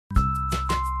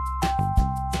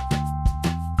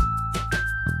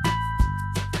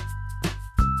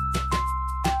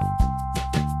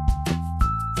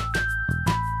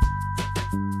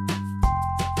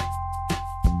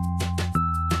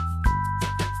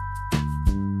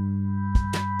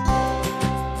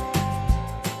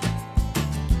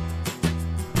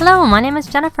Hello, my name is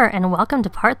Jennifer and welcome to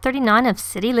part 39 of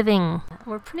City Living.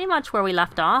 We're pretty much where we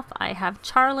left off. I have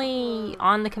Charlie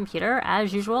on the computer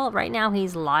as usual. Right now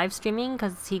he's live streaming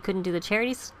because he couldn't do the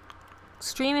charity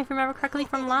stream, if you remember correctly,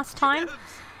 from last time.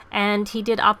 And he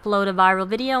did upload a viral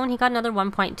video and he got another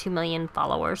 1.2 million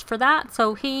followers for that.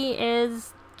 So he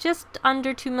is just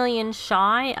under 2 million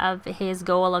shy of his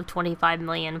goal of 25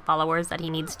 million followers that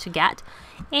he needs to get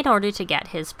in order to get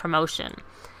his promotion.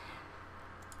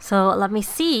 So let me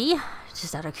see,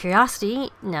 just out of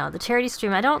curiosity. No, the charity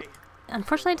stream,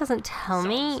 unfortunately it doesn't tell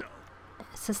me. It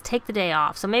says take the day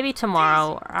off. So maybe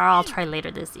tomorrow, or I'll try later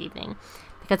this evening.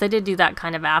 Because I did do that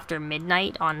kind of after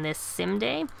midnight on this sim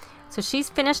day. So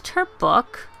she's finished her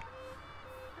book.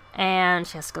 And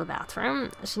she has to go to the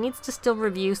bathroom. She needs to still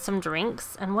review some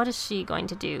drinks. And what is she going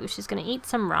to do? She's going to eat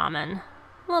some ramen.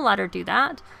 We'll let her do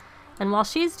that. And while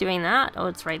she's doing that, oh,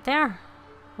 it's right there.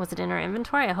 Was it in her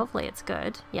inventory? Hopefully it's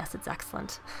good. Yes, it's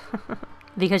excellent.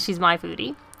 Because she's my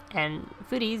foodie. And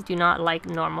foodies do not like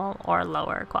normal or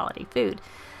lower quality food.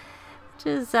 Which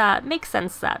is, makes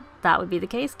sense that that would be the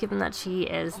case, given that she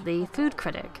is the food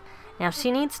critic. Now,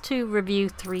 she needs to review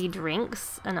 3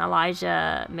 drinks. And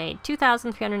Elijah made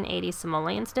 2,380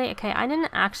 simoleons today. Okay, I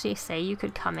didn't actually say you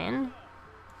could come in.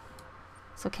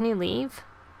 So can you leave?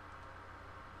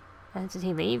 Did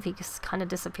he leave? He just kind of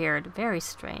disappeared. Very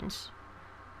strange.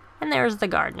 And there's the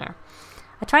gardener.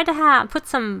 I tried to put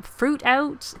some fruit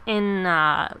out in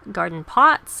garden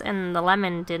pots, and the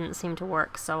lemon didn't seem to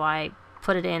work, so I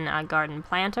put it in a garden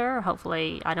planter.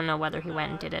 Hopefully, I don't know whether he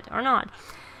went and did it or not.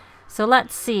 So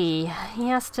let's see. He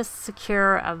has to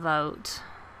secure a vote.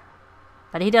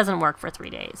 But he doesn't work for 3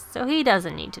 days, so he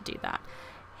doesn't need to do that.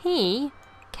 He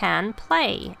can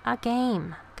play a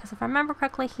game, because if I remember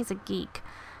correctly, he's a geek.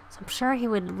 So I'm sure he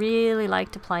would really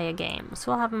like to play a game. So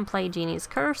we'll have him play Genie's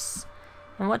Curse.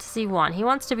 And what does he want? He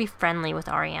wants to be friendly with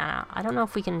Ariana. I don't know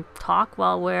if we can talk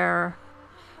while we're...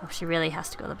 Oh, she really has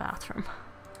to go to the bathroom.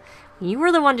 You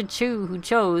were the one who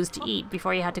chose to eat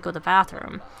before you had to go to the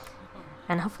bathroom.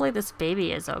 And hopefully this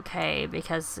baby is okay,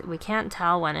 because we can't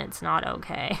tell when it's not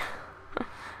okay.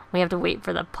 We have to wait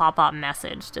for the pop-up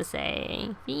message to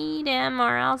say, feed him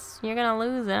or else you're gonna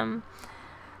lose him.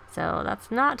 So that's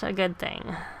not a good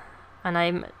thing.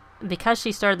 And because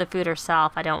she started the food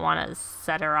herself, I don't want to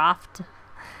set her off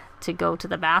to go to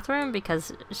the bathroom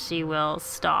because she will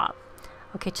stop.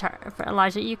 Okay,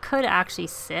 Elijah, you could actually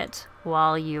sit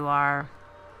while you are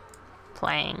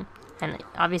playing. And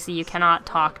obviously you cannot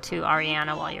talk to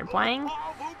Ariana while you're playing.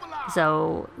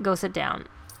 So go sit down.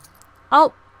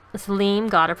 Oh, Salim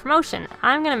got a promotion.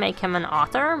 I'm going to make him an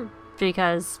author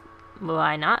because...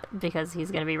 Why not? Because he's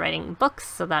going to be writing books,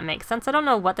 so that makes sense. I don't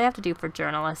know what they have to do for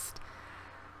journalists.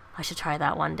 I should try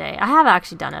that one day. I have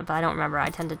actually done it, but I don't remember. I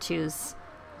tend to choose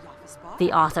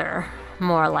the author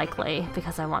more likely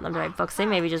because I want them to write books. They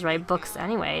maybe just write books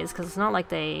anyways, because it's not like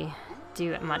they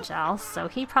do much else. So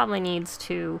he probably needs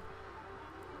to...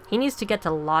 He needs to get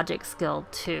to logic skill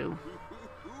 2.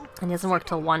 And he doesn't work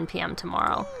till 1 p.m.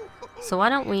 tomorrow. So why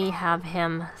don't we have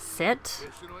him sit...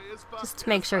 just to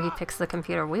make sure he picks the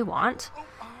computer we want.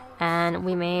 And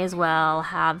we may as well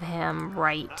have him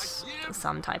write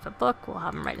some type of book. We'll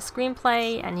have him write a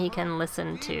screenplay, and he can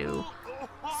listen to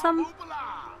some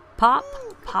pop.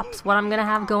 Pop's what I'm going to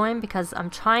have going, because I'm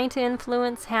trying to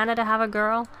influence Hannah to have a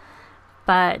girl.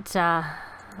 But, I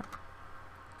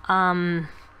don't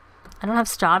have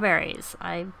strawberries.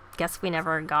 I guess we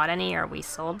never got any, or we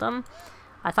sold them.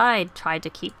 I thought I tried to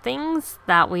keep things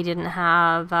that we didn't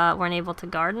have, weren't able to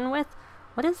garden with.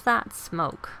 What is that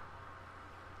smoke?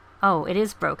 Oh, it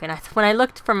is broken. When I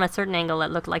looked from a certain angle,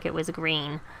 it looked like it was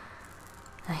green.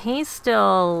 He's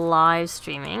still live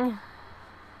streaming.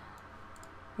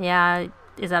 Yeah,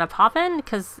 is that a pop-in?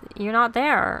 Because you're not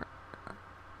there.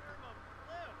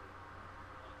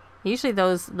 Usually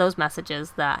those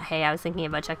messages that, hey, I was thinking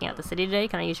about checking out the city today,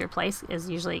 can I use your place,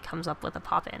 usually comes up with a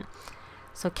pop-in.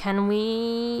 So can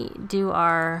we do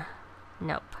our...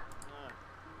 Nope.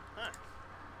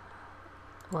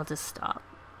 We'll just stop.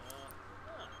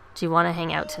 Do you want to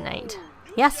hang out tonight?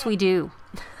 Yes, we do.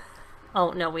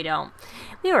 Oh, no, we don't.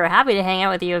 We were happy to hang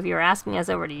out with you if you were asking us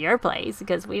over to your place,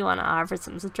 because we want to offer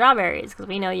some strawberries, because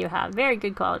we know you have very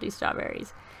good quality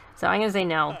strawberries. So I'm going to say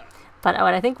no. But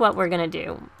what we're going to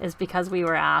do is, because we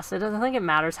were asked, I don't think it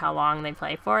matters how long they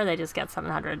play for, they just get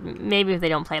 700. Maybe if they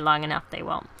don't play long enough, they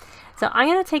won't. So I'm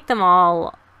going to take them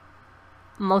all,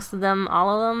 most of them, all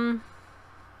of them.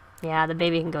 Yeah, the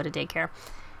baby can go to daycare.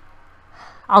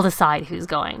 I'll decide who's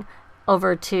going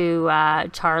over to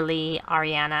Charlie,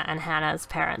 Ariana, and Hannah's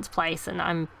parents' place.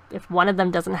 And if one of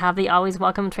them doesn't have the always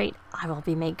welcome trait, I will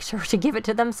make sure to give it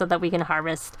to them so that we can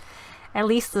harvest at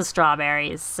least the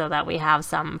strawberries so that we have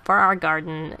some for our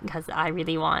garden, because I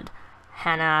really want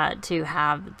Hannah to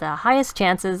have the highest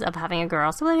chances of having a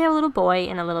girl. So we have a little boy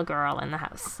and a little girl in the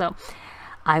house. So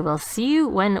I will see you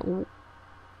when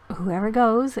whoever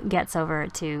goes gets over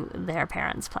to their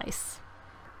parents' place.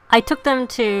 I took them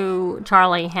to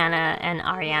Charlie, Hannah, and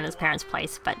Ariana's parents'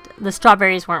 place, but the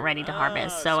strawberries weren't ready to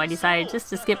harvest, so I decided just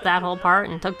to skip that whole part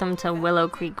and took them to Willow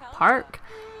Creek Park.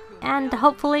 And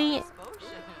hopefully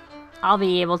I'll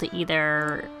be able to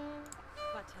either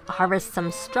harvest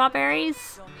some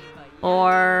strawberries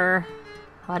or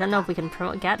I don't know if we can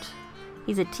get.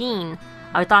 He's a teen.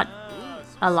 I thought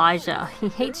Elijah. He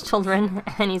hates children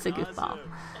and he's a goofball.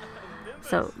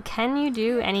 So, can you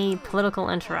do any political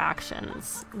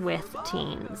interactions with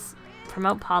teens?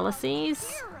 Promote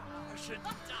policies?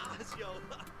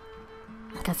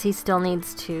 Because he still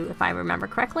needs to, if I remember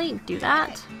correctly, do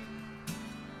that.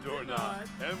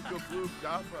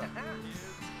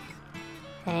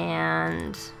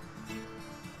 And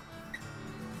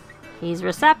he's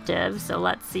receptive, so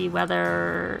let's see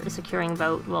whether securing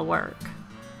vote will work.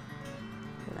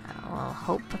 Well,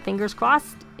 hope, fingers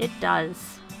crossed, it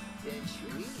does.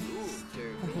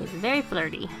 And he's very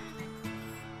flirty.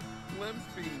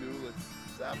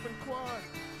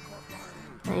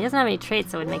 And he doesn't have any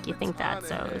traits that would make you think that,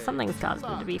 so something's caused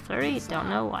him to be flirty. Don't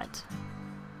know what.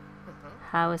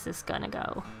 How is this gonna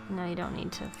go? No, you don't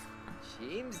need to.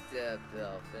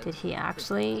 Did he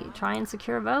actually try and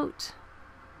secure a vote?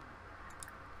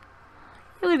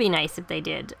 It would be nice if they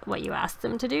did what you asked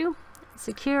them to do.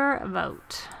 Secure a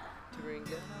vote.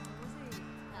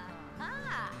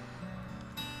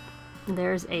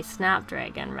 There's a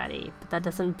snapdragon ready, but that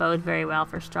doesn't bode very well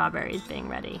for strawberries being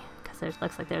ready, because there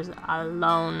looks like there's a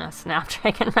lone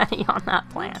snapdragon ready on that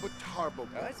plant.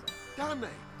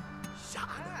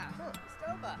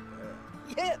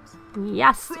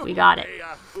 Yes, we got it.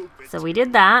 So we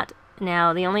did that.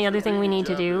 Now the only other thing we need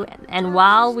to do, and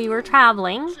while we were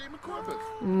traveling,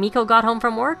 Miko got home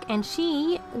from work and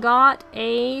she got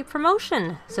a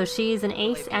promotion. So she's an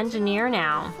ace engineer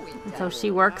now. So she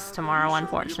works tomorrow,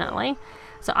 unfortunately.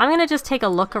 So I'm going to just take a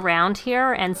look around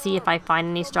here and see if I find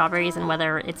any strawberries and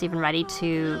whether it's even ready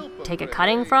to take a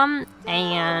cutting from.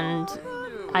 And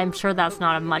I'm sure that's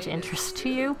not of much interest to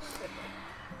you.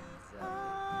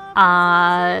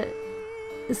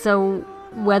 So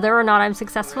whether or not I'm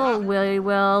successful, we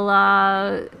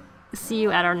will see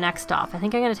you at our next stop. I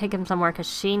think I'm going to take him somewhere because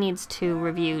she needs to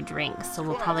review drinks, so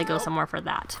we'll probably go somewhere for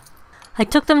that. I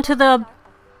took them to the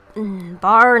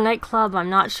bar, nightclub, I'm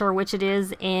not sure which it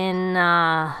is, in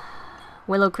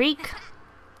Willow Creek.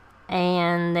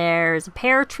 And there's a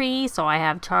pear tree, so I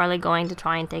have Charlie going to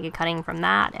try and take a cutting from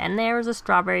that. And there's a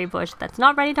strawberry bush that's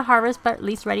not ready to harvest, but at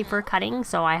least ready for a cutting,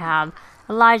 so I have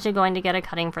Elijah going to get a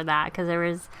cutting for that, because there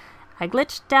is a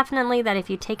glitch definitely that if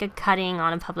you take a cutting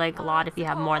on a public lot, if you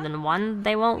have more than one,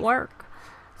 they won't work.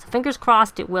 So fingers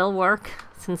crossed it will work,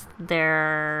 since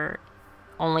they're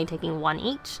only taking one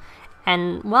each.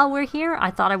 And while we're here,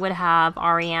 I thought I would have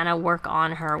Ariana work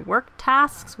on her work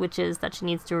tasks, which is that she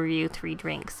needs to review 3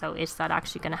 drinks. So is that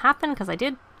actually going to happen? Because I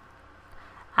did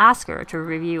ask her to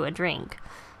review a drink,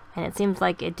 and it seems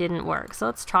like it didn't work. So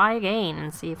let's try again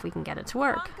and see if we can get it to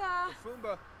work.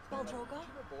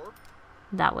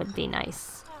 That would be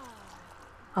nice.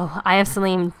 Oh, I have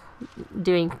Salim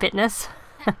doing fitness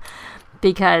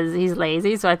because he's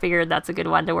lazy, so I figured that's a good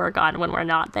one to work on when we're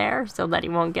not there, so that he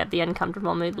won't get the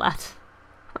uncomfortable moodlet.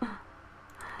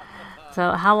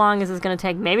 So how long is this going to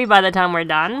take? Maybe by the time we're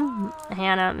done?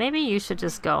 Hannah, maybe you should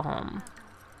just go home.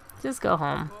 Just go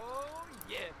home.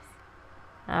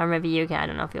 Or maybe you can. I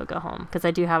don't know if you'll go home, because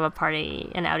I do have a party,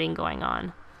 an outing going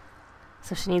on.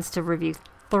 So she needs to review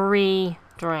 3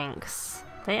 drinks.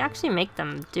 They actually make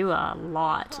them do a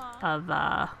lot of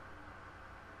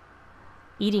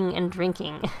eating and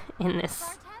drinking in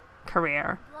this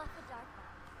career.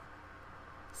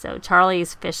 So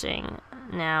Charlie's fishing.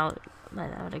 Now,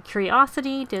 out of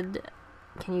curiosity, can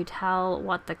you tell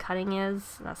what the cutting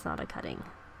is? That's not a cutting.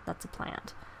 That's a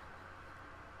plant.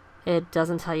 It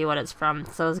doesn't tell you what it's from,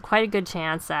 so there's quite a good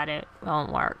chance that it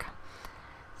won't work.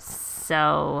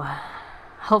 So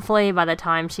hopefully by the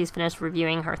time she's finished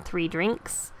reviewing her 3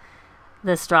 drinks,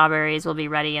 the strawberries will be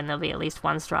ready and there'll be at least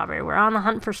 1 strawberry. We're on the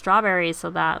hunt for strawberries so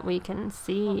that we can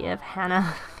see if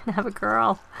Hannah can have a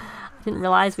girl. I didn't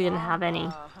realize we didn't have any.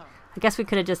 I guess we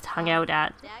could have just hung out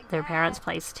at their parents'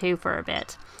 place too for a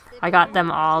bit. I got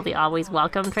them all the always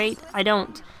welcome trait. I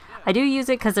do use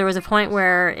it because there was a point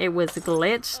where it was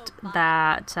glitched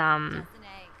that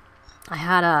I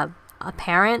had a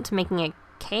parent making a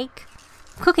cake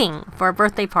cooking for a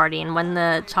birthday party, and when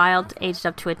the child aged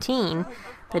up to a teen,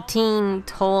 the teen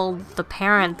told the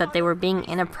parent that they were being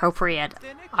inappropriate.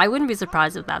 I wouldn't be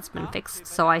surprised if that's been fixed.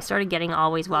 So I started getting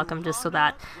always welcome just so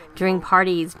that during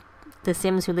parties, the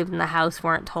Sims who lived in the house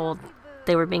weren't told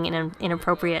they were being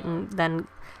inappropriate, and then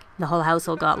the whole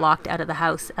household got locked out of the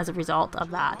house as a result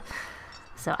of that.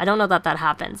 So I don't know that that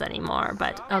happens anymore,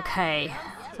 but okay.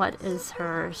 What is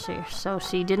her... So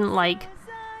she didn't like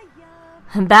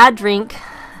bad drink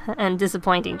and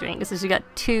disappointing drink. So she got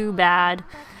 2 bad.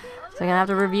 So I'm gonna have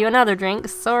to review another drink.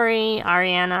 Sorry,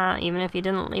 Ariana.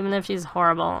 Even if she's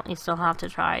horrible, you still have to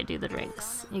try do the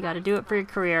drinks. You gotta do it for your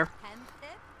career.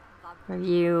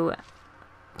 Review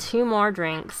 2 more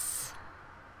drinks.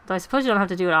 Though I suppose you don't have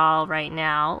to do it all right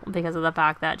now because of the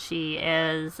fact that she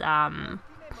is,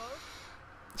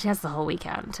 she has the whole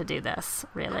weekend to do this,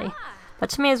 really.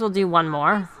 But she may as well do 1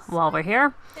 more while we're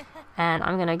here. And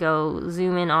I'm gonna go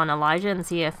zoom in on Elijah and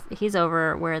see if he's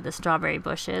over where the strawberry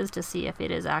bush is to see if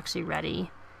it is actually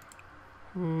ready.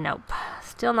 Nope.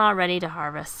 Still not ready to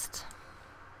harvest.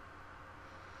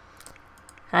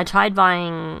 I tried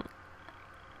buying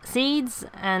seeds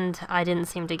and I didn't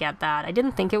seem to get that. I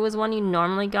didn't think it was one you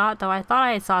normally got, though I thought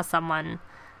I saw someone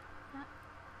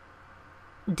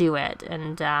do it.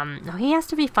 And no, he has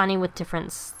to be funny with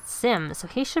different Sims, so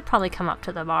he should probably come up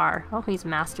to the bar. Oh, he's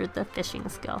mastered the fishing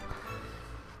skill.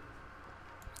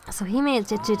 So he made...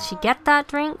 Did she get that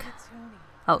drink?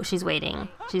 Oh, she's waiting.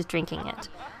 She's drinking it.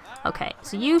 Okay,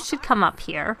 so you should come up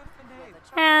here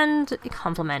and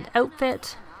compliment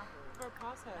outfit.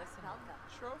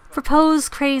 Propose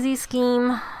crazy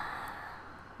scheme,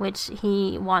 which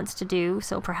he wants to do,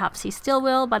 so perhaps he still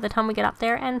will by the time we get up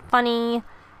there. And funny,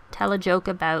 tell a joke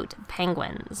about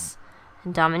penguins.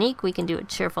 And Dominique, we can do a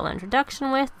cheerful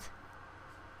introduction with.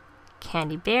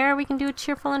 Candy Bear, we can do a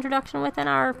cheerful introduction with, and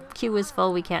our queue is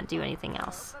full. We can't do anything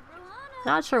else.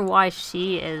 Not sure why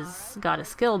she is got a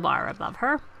skill bar above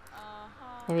her.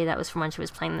 Maybe that was from when she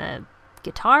was playing the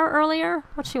guitar earlier.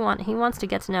 What's she want? He wants to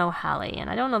get to know Hallie, and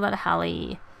I don't know that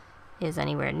Hallie is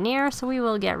anywhere near, so we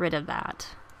will get rid of that.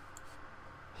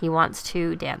 He wants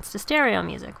to dance to stereo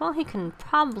music. Well, he can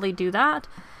probably do that.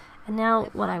 And now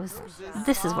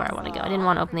this is where I want to go. I didn't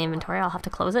want to open the inventory. I'll have to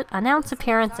close it. Announce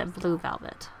appearance at Blue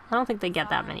Velvet. I don't think they get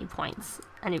that many points.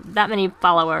 That many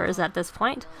followers at this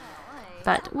point.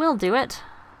 But we'll do it.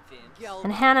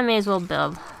 And Hannah may as well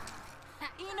build.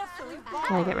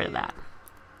 I'll get rid of that.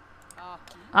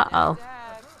 Uh-oh.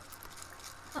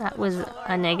 That was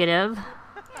a negative.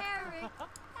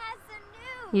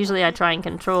 Usually I try and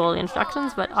control the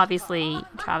instructions, but obviously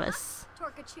Travis...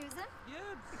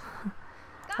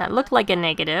 That looked like a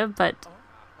negative, but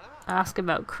ask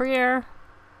about career.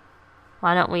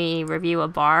 Why don't we review a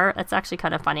bar? That's actually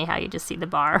kind of funny how you just see the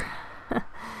bar.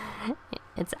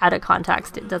 It's out of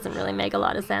context. It doesn't really make a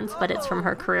lot of sense, but it's from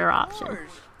her career option.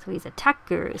 So he's a tech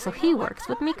guru, so he works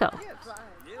with Miko.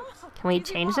 Can we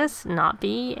change this? Not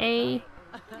be a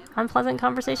unpleasant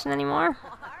conversation anymore?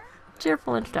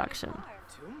 Cheerful introduction.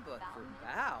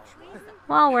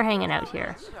 While we're hanging out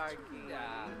here.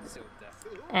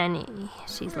 And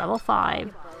she's level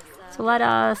 5. So let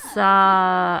us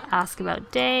ask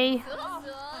about day.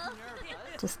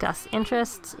 Discuss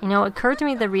interests. You know, it occurred to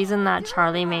me the reason that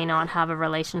Charlie may not have a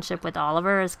relationship with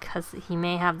Oliver is because he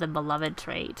may have the beloved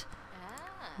trait.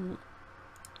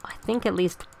 I think at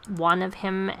least one of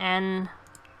him and...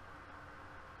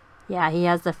 Yeah, he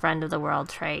has the friend of the world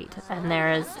trait. And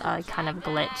there is a kind of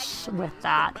glitch with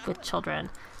that, with children.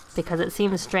 Because it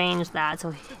seems strange that...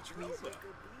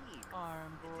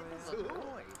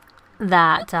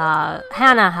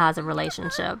 Hannah has a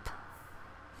relationship,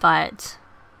 but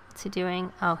what's he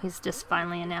doing? Oh, he's just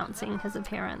finally announcing his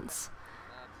appearance.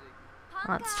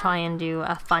 Let's try and do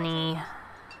a funny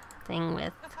thing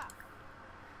with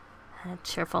a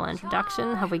cheerful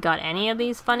introduction. Have we got any of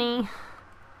these funny?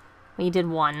 We did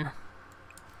 1.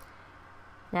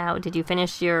 Now, did you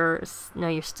finish your... No,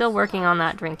 you're still working on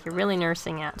that drink. You're really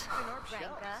nursing it.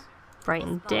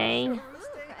 Brighten day.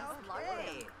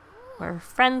 We're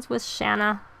friends with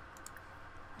Shanna.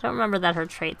 I don't remember that her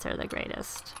traits are the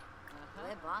greatest.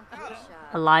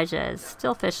 Elijah is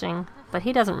still fishing, but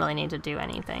he doesn't really need to do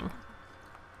anything.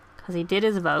 Because he did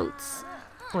his votes,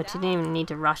 which he didn't even need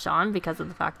to rush on because of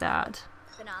the fact that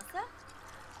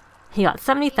he got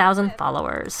 70,000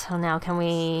 followers. So now can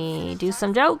we do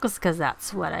some jokes? Because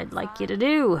that's what I'd like you to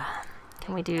do.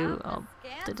 Can we do... Oh,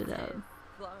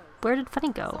 where did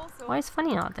Funny go? Why is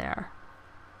Funny not there?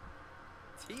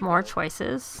 More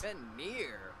choices.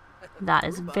 That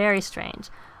is very strange.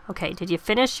 Okay, did you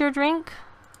finish your drink?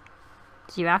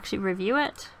 Did you actually review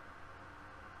it?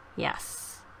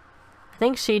 Yes. I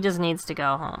think she just needs to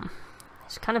go home.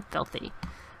 She's kind of filthy.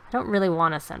 I don't really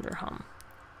want to send her home.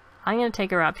 I'm going to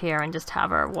take her up here and just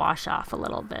have her wash off a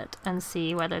little bit and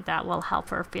see whether that will help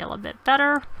her feel a bit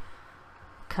better.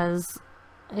 Because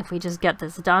if we just get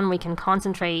this done, we can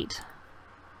concentrate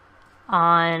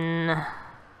on...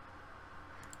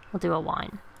 We'll do a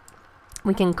wine.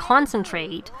 We can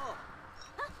concentrate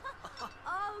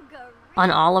on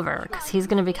Oliver, because he's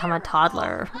going to become a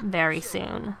toddler very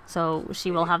soon. So she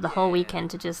will have the whole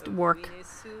weekend to just work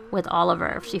with Oliver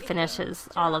if she finishes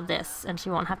all of this, and she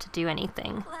won't have to do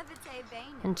anything.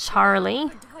 And Charlie,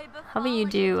 how about you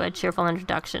do a cheerful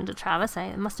introduction to Travis?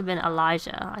 It must have been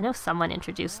Elijah. I know someone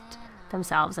introduced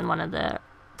themselves in one of the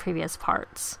previous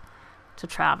parts to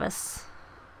Travis.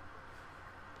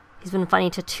 He's been funny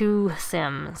to 2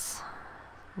 Sims.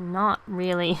 Not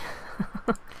really.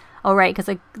 Oh, right,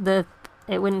 because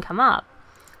it wouldn't come up.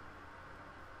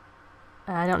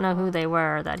 I don't know who they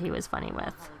were that he was funny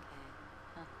with.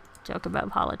 Joke about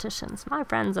politicians. My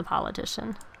friend's a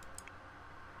politician.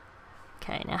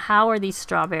 Okay, now how are these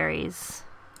strawberries?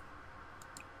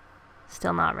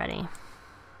 Still not ready.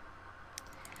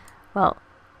 Well,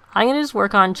 I'm going to just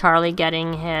work on Charlie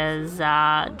getting his,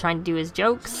 trying to do his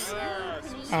jokes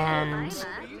and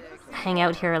hang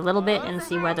out here a little bit and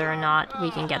see whether or not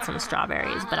we can get some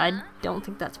strawberries. But I don't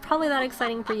think that's probably that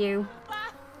exciting for you.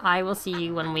 I will see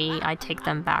you when I take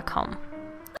them back home.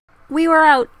 We were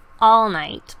out all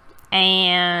night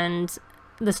and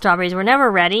the strawberries were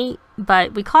never ready,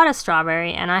 but we caught a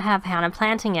strawberry and I have Hannah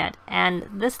planting it. And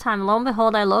this time, lo and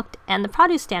behold, I looked and the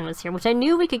produce stand was here, which I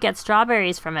knew we could get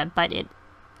strawberries from it, but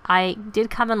I did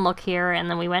come and look here, and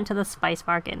then we went to the spice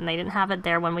market and they didn't have it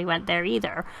there when we went there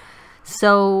either.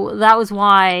 So that was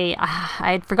why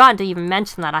I had forgotten to even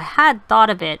mention that. I had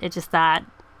thought of it, it's just that,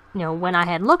 you know, when I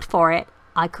had looked for it,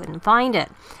 I couldn't find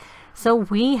it. So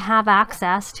we have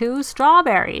access to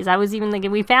strawberries. I was even thinking,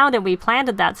 we found it, we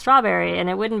planted that strawberry, and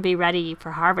it wouldn't be ready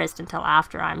for harvest until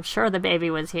after, I'm sure, the baby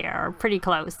was here, or pretty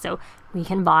close. So we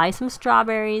can buy some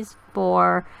strawberries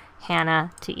for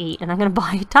Hannah to eat, and I'm going to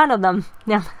buy a ton of them.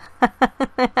 Now,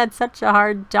 I had such a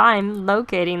hard time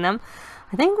locating them.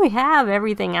 I think we have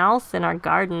everything else in our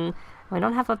garden. We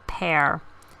don't have a pear.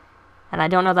 And I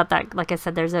don't know that, like I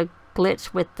said, there's a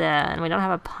glitch with and we don't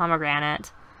have a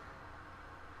pomegranate.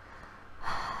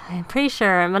 I'm pretty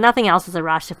sure, but nothing else is a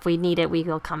rush. If we need it, we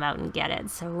will come out and get it.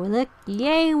 So look,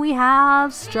 yay, we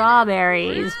have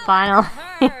strawberries, finally.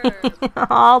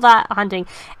 All that hunting.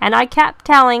 And I kept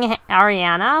telling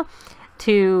Ariana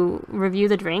to review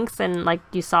the drinks, and like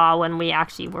you saw when we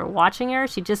actually were watching her,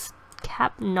 she just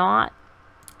kept not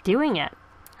doing it.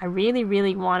 I really,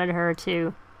 really wanted her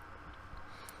to.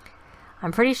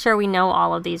 I'm pretty sure we know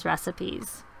all of these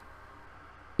recipes.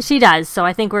 She does, so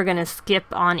I think we're going to skip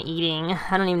on eating.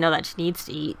 I don't even know that she needs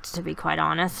to eat, to be quite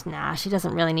honest. Nah, she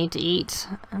doesn't really need to eat.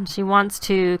 And she wants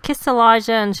to kiss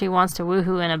Elijah, and she wants to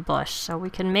woohoo in a bush. So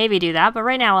we can maybe do that, but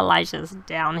right now Elijah's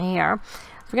down here.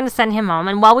 So we're going to send him home.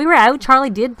 And while we were out, Charlie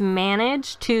did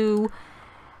manage to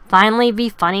finally be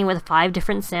funny with 5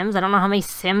 different Sims. I don't know how many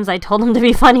Sims I told him to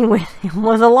be funny with. It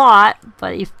was a lot,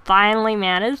 but he finally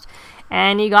managed.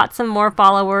 And he got some more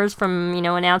followers from, you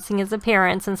know, announcing his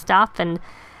appearance and stuff. And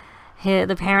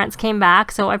the parents came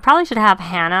back, so I probably should have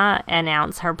Hannah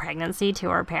announce her pregnancy to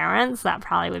her parents. That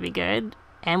probably would be good.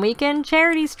 And we can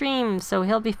charity stream, so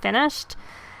he'll be finished.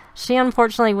 She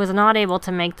unfortunately was not able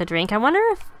to make the drink. I wonder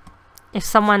if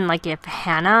someone, like if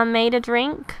Hannah made a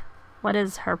drink, what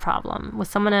is her problem? Was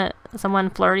someone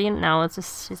flirty? No, it's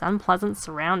just she's unpleasant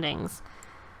surroundings.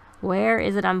 Where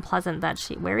is it unpleasant that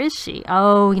where is she?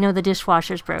 Oh, you know, the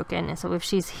dishwasher's broken. So if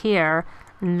she's here,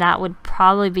 that would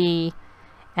probably be...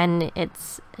 And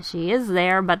she is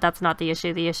there, but that's not the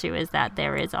issue. The issue is that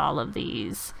there is all of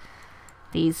these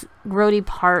grody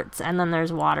parts, and then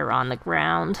there's water on the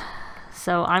ground.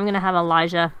 So I'm going to have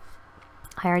Elijah,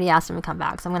 I already asked him to come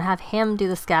back, so I'm going to have him do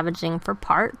the scavenging for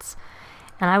parts.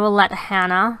 And I will let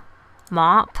Hannah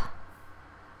mop.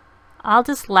 I'll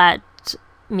just let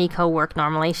Miko work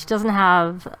normally. She doesn't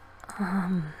have...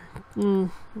 I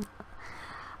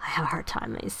have a hard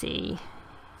time, let me see.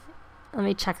 Let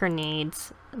me check her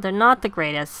needs. They're not the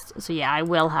greatest, so yeah, I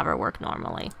will have her work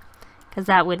normally. Because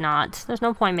that would not... There's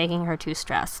no point making her too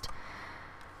stressed.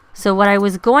 So what I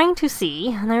was going to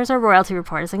see, and there's our royalty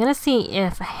report, is I'm going to see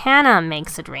if Hannah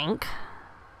makes a drink.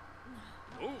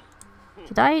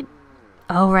 Did I...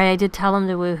 Oh, right, I did tell him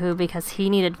to woohoo because he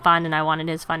needed fun and I wanted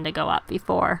his fun to go up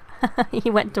before he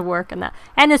went to work and that.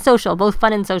 And his social, both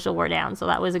fun and social were down, so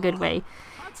that was a good way.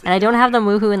 And I don't have them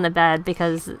woohoo in the bed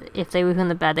because if they woohoo in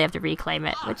the bed, they have to reclaim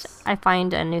it, which I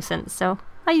find a nuisance. So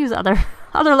I use other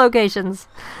locations.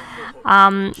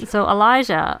 So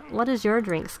Elijah, what is your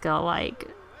drink skill like?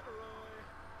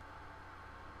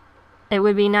 It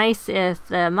would be nice if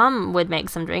the mom would make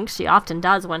some drinks. She often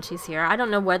does when she's here. I don't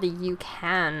know whether you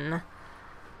can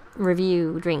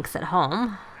review drinks at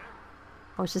home.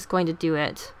 I was just going to do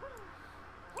it.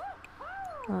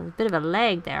 Oh, a bit of a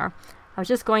lag there. I was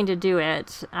just going to do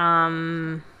it.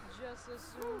 You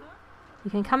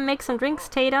can come make some drinks,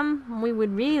 Tatum. We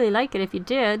would really like it if you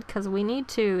did, because we need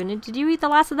to. And did you eat the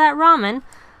last of that ramen?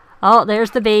 Oh,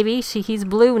 there's the baby. He's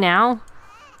blue now.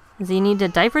 Does he need a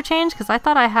diaper change? Because I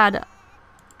thought I had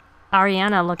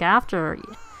Ariana look after.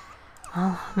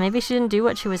 Oh, maybe she didn't do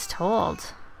what she was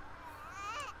told.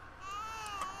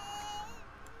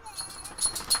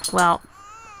 Well,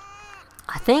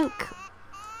 I think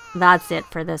that's it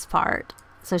for this part.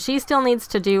 So she still needs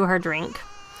to do her drink,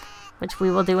 which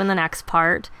we will do in the next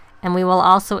part. And we will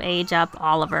also age up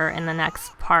Oliver in the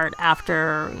next part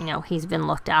after, you know, he's been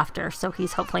looked after. So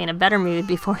he's hopefully in a better mood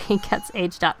before he gets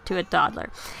aged up to a toddler.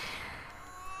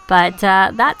 But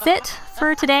that's it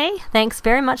for today. Thanks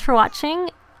very much for watching,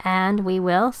 and we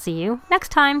will see you next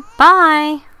time.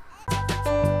 Bye!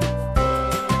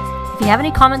 If you have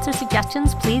any comments or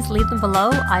suggestions, please leave them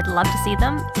below. I'd love to see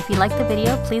them. If you like the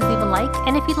video, please leave a like.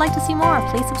 And if you'd like to see more,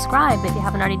 please subscribe if you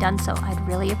haven't already done so. I'd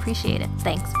really appreciate it.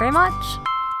 Thanks very much.